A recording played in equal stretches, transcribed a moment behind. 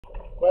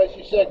Where's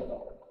your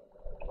signal?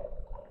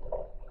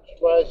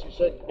 Where's your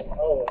signal?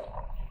 Oh,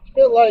 it's a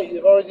bit late.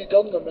 You've already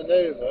done the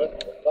manoeuvre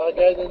by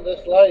getting in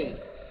this lane.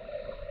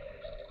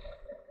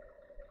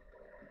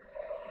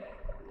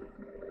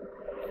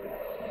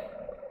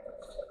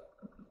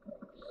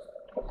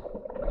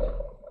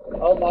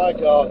 Oh my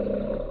God.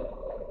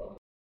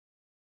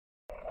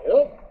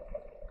 Yep.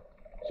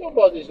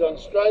 Somebody's gone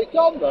straight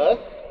on there.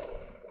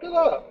 Look at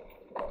that.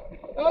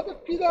 How did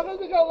they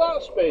got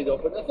that speed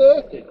up in the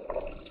 30?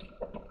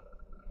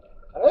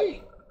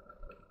 Hey?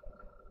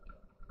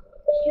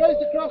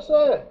 Straight across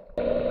there.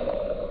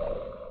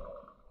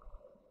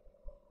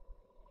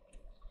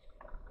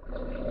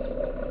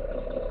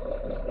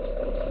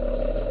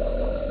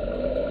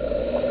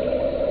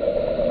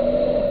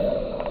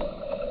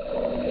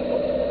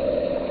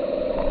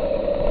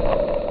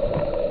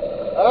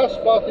 I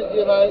spotted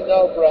you, mate,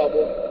 no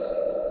problem.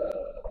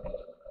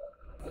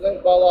 I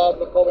think Bollards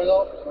were coming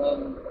up,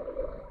 and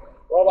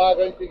what am I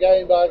going to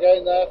gain by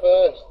getting there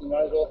first? You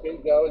might as well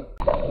keep going.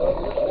 Well,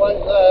 just wait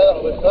there,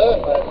 that'll be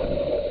perfect.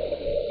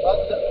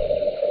 That's it.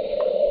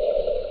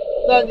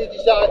 Then you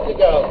decide to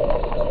go.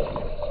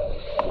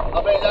 I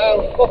mean,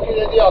 how fucking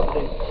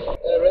idiotic.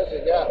 There is a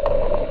gap.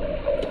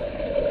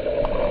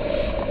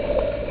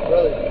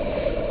 Brilliant.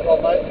 Come on,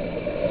 mate.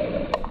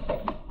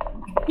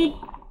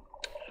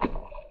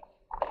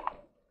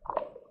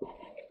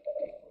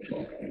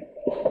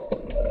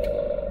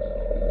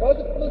 Why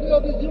the bloody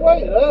hell did you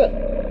wait there?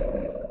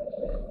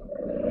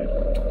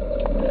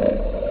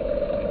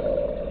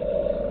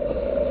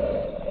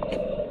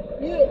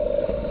 You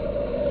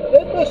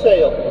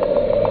imbecile!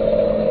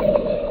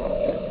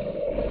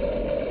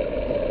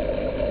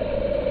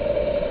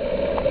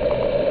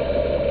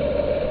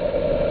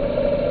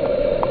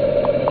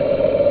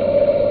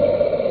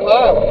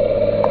 Wow!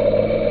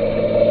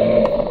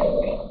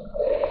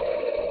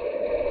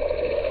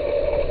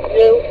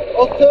 You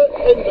utter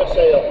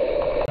imbecile!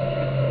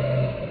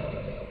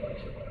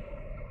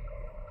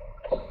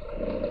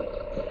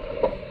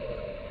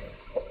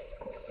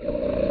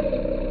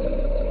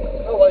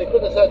 You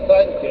could have said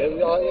thank you, you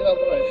know what I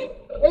mean?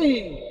 Hey!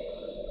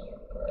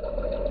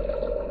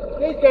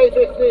 You gave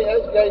 15,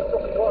 you gave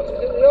fucking what's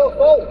it your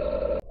fault?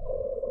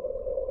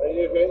 Are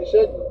you going to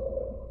signal?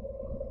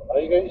 Are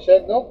you going to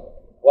signal?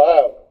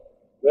 Wow.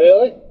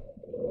 Really?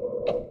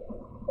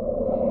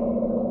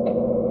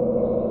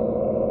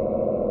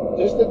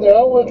 Just in their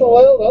own little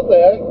world, aren't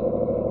they, eh?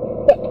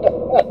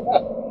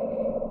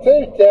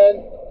 210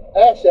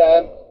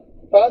 SM.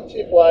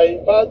 Fancy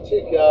plane,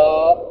 fancy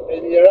car,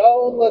 in your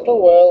own little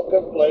world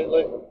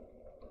completely.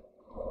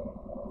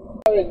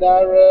 Very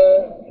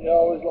narrow, you're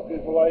always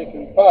looking for where you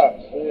can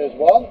pass. Here's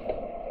one.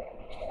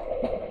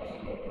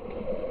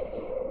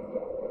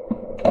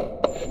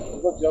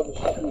 Good job of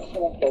stopping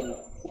someone from me.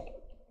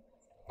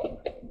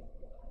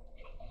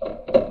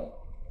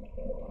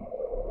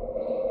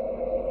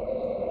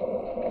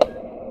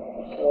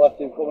 So let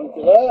him come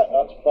into there,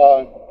 that's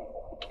fine.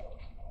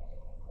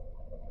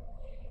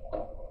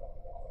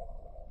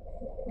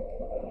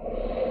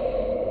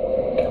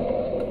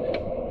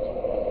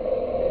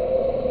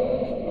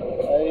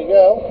 There you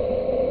go.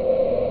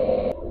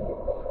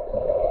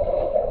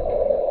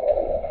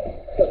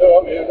 I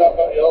hope you've not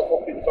got your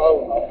fucking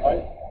phone on,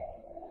 mate.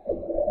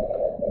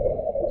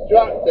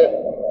 Distracted.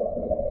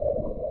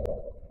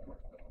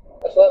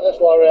 Let's let this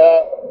lorry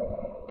out.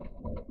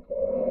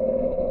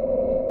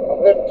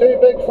 I've given 2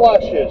 big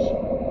flashes.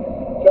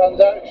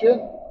 Transaction.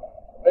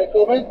 Are you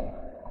coming?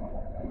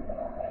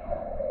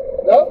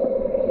 No?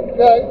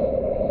 Okay.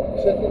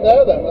 Sitting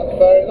there then, that's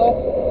fair enough.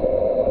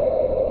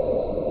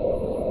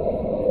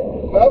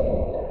 No?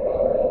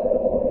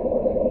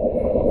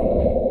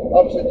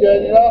 Obviously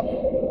turning off.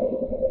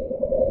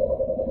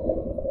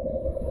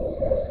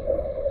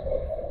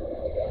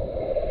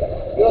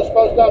 You're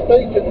supposed to have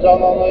beacons on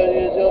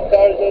your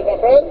cars, my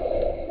friend.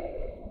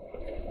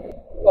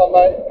 Come on,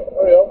 mate,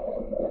 hurry up.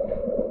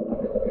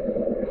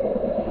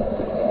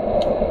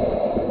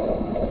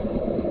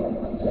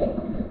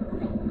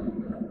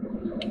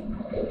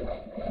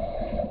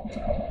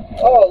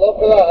 Oh, look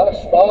at that,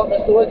 that's smart,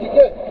 Mr.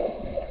 Widget.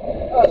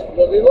 That's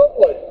bloody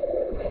lovely.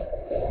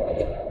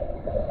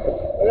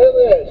 It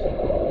really is.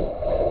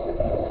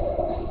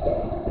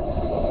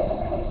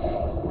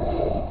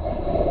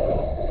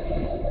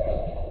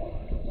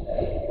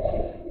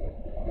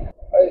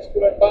 Hey, it's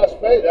coming past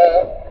me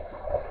there.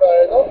 Fair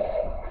enough.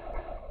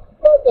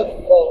 What the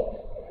fuck?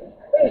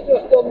 Who's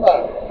just done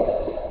that?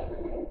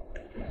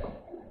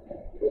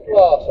 Little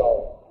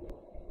arsehole.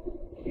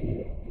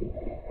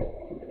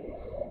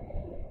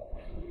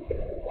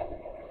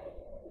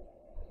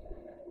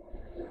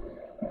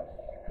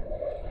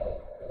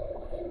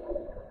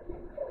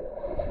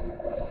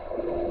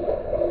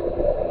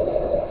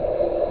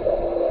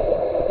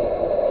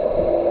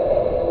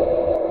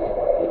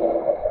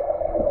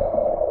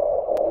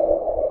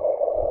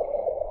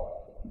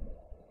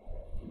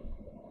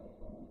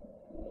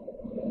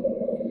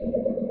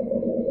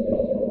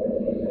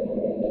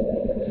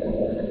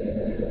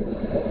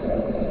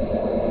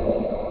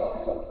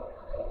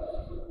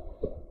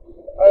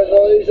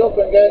 up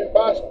and getting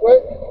past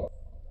quick.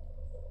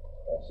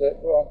 That's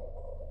it, go on.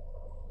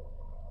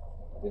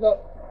 You know,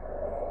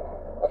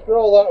 after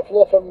all that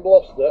fluff and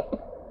bluster,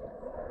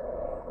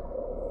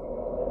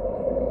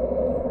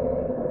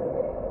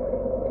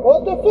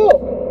 what the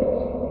fuck?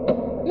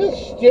 You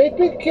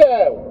stupid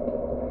cow!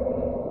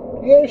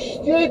 You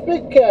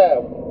stupid cow!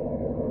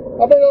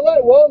 I mean, I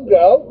let one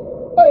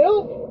go, hey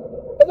up,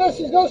 and this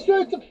has gone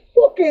straight to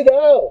fucking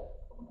hell!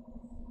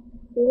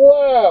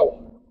 Wow!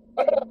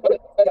 I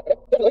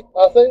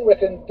think we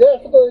can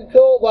definitely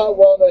call that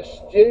one a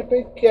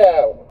stupid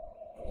cow.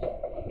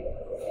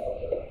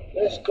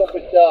 This could be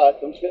tight.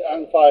 I'm just going to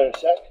hang fire a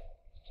sec.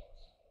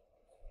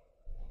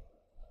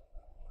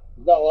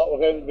 There's not a lot we're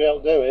going to be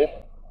able to do here.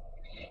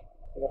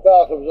 If a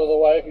car comes the other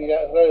way, I can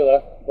get through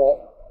there, but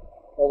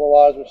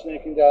otherwise we're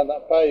sneaking down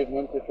that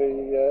pavement if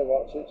he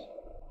watches.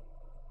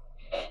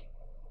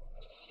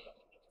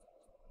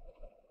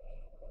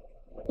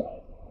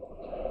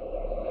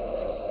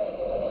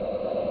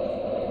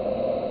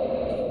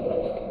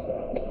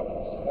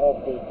 Oh,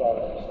 good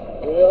balance.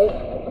 Really?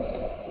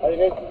 How are you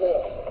going to do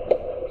it?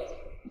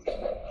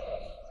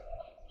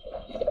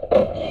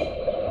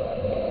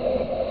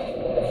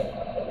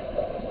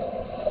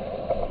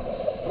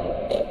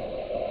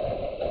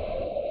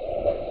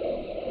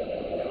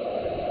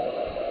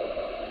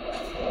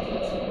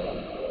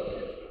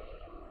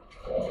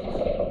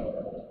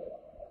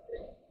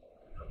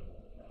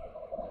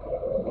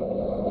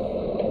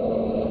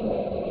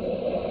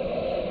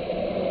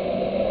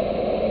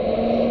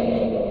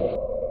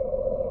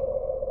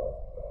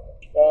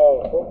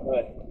 Oh, fuck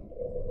me.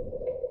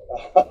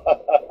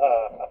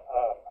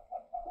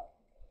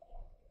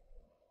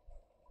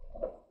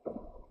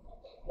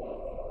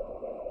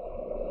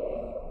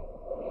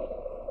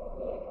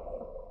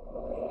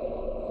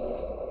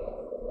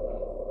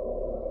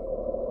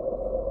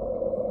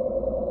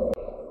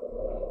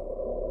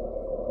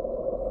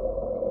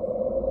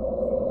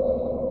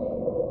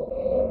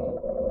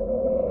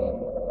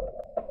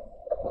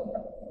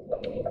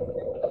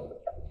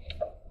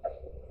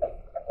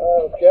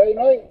 Okay,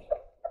 mate.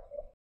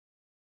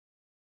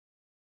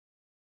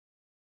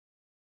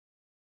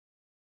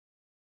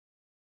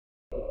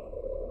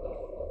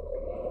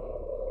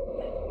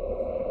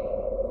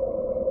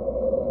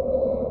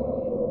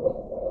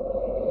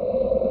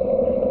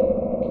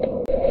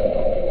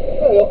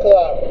 Hey, look at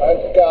that,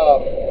 mate, car.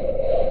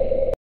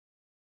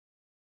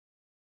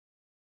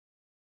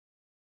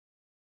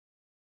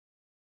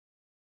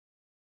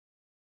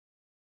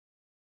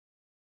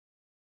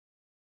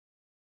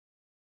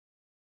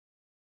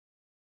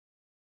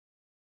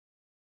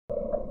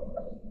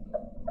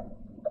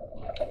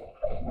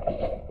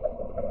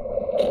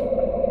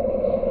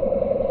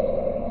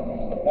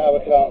 Now we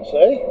can't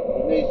see,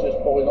 the knee's just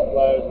pulling up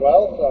there as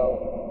well, so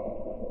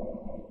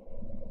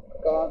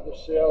can't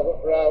just see over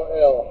Brow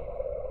Hill.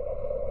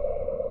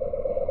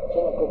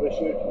 Someone could be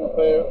shooting up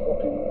here at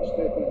fucking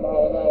stupid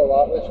mile an hour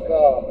like this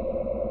car.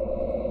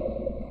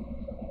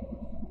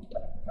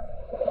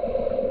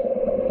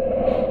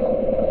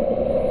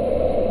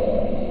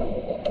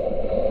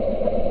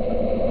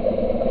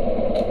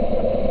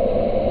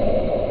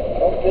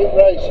 Don't keep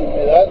racing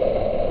me then,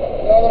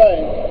 you know what I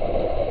mean?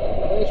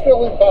 When you're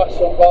struggling past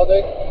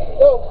somebody,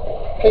 don't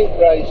keep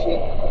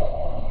racing.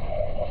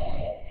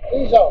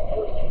 Ease off,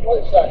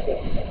 wait a second.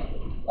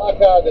 I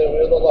can't do it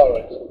with the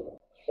lorries.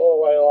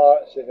 Four-way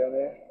lights again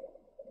here.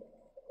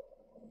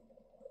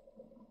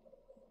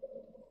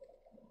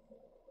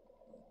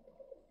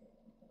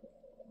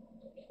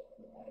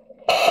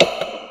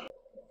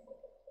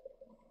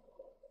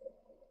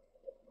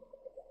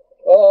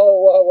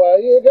 Oh, well, where are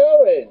you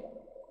going?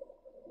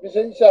 Have you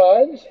seen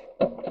signs?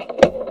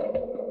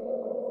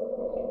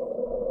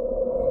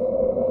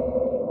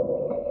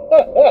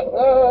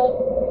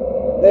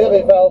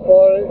 Nearly fell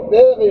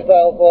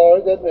for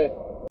it, didn't he?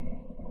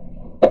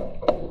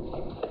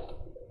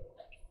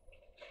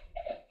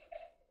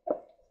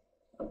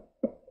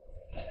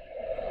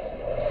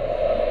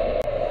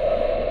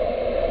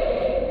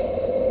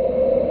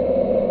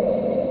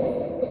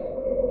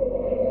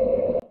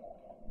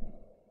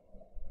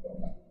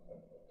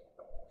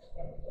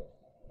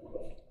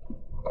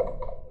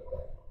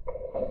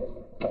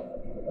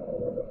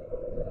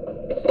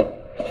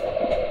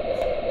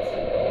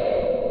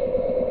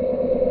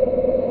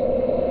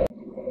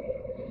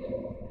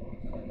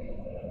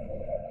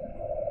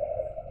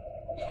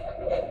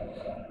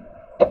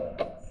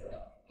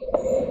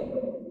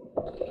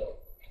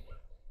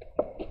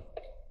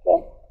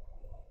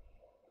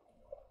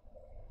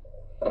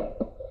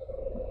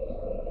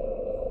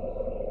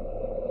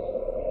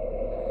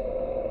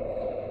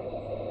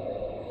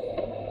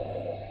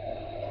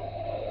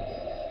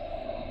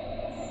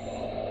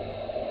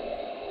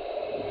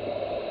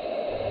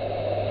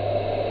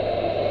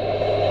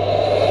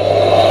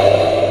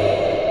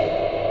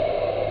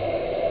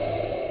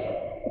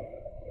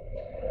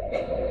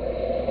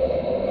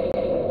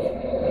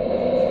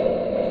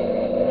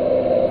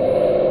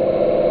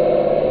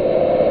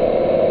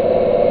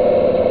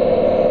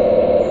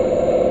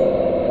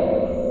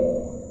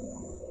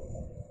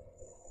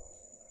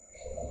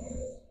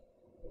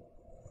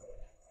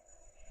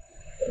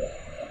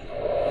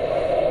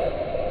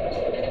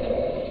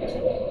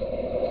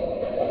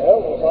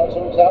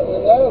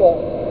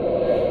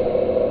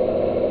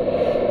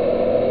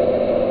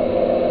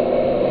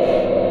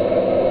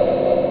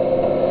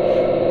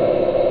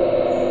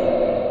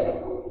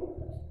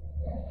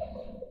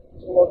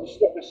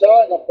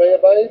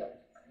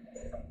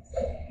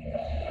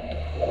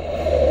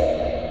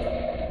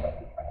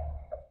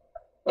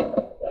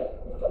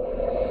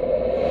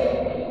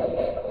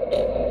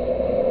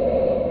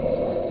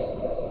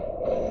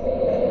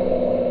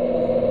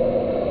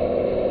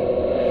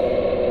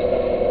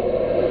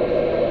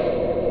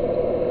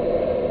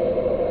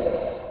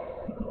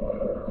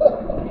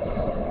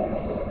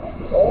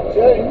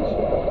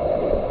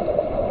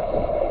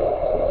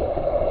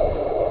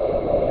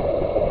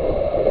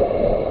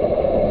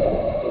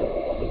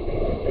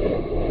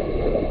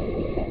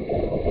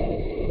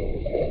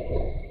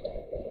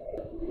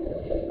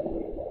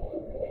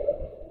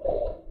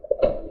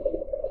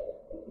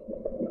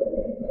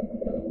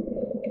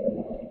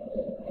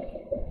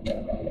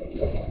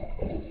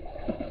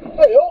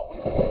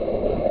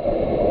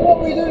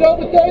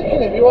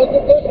 in if you want to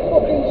press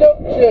fucking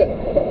junction.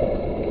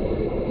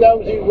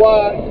 Dozy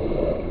white.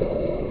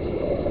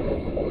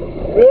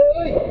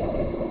 Really?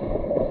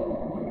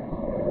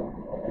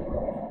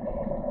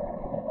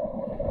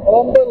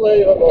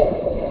 Unbelievable.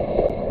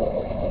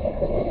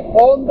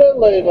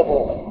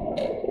 Unbelievable.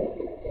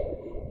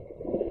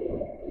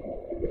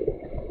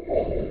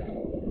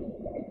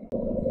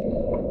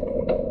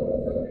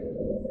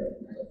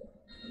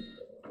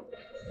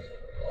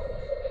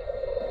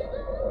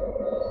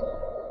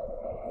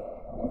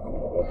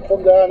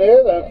 Come down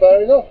here then,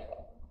 fair enough.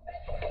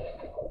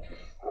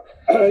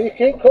 You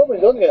keep coming,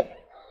 don't you?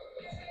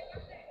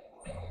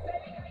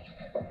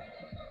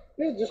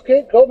 You just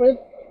keep coming.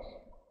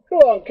 Go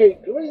on,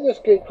 keep coming. You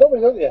just keep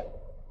coming, don't you?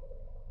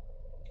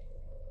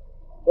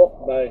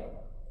 Fuck me.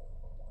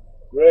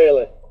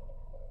 Really?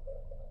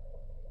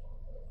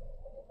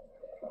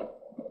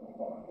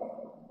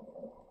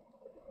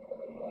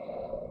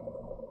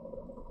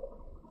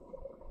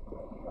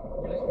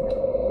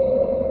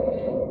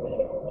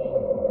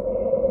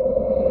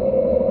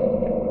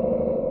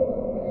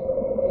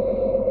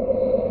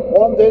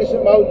 One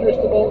decent motorist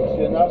amongst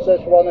you, and that's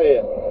this one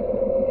here.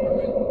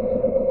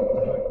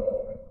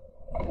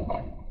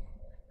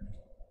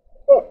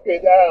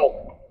 Fucking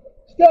hell.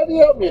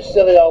 Steady up, you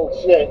silly old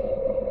shit.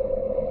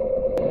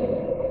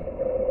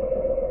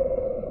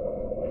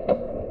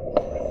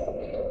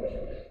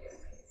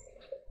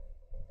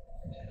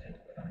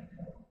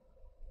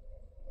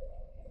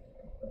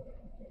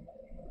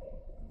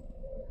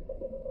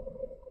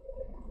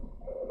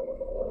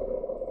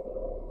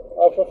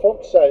 Oh, for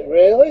fuck's sake,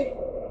 really?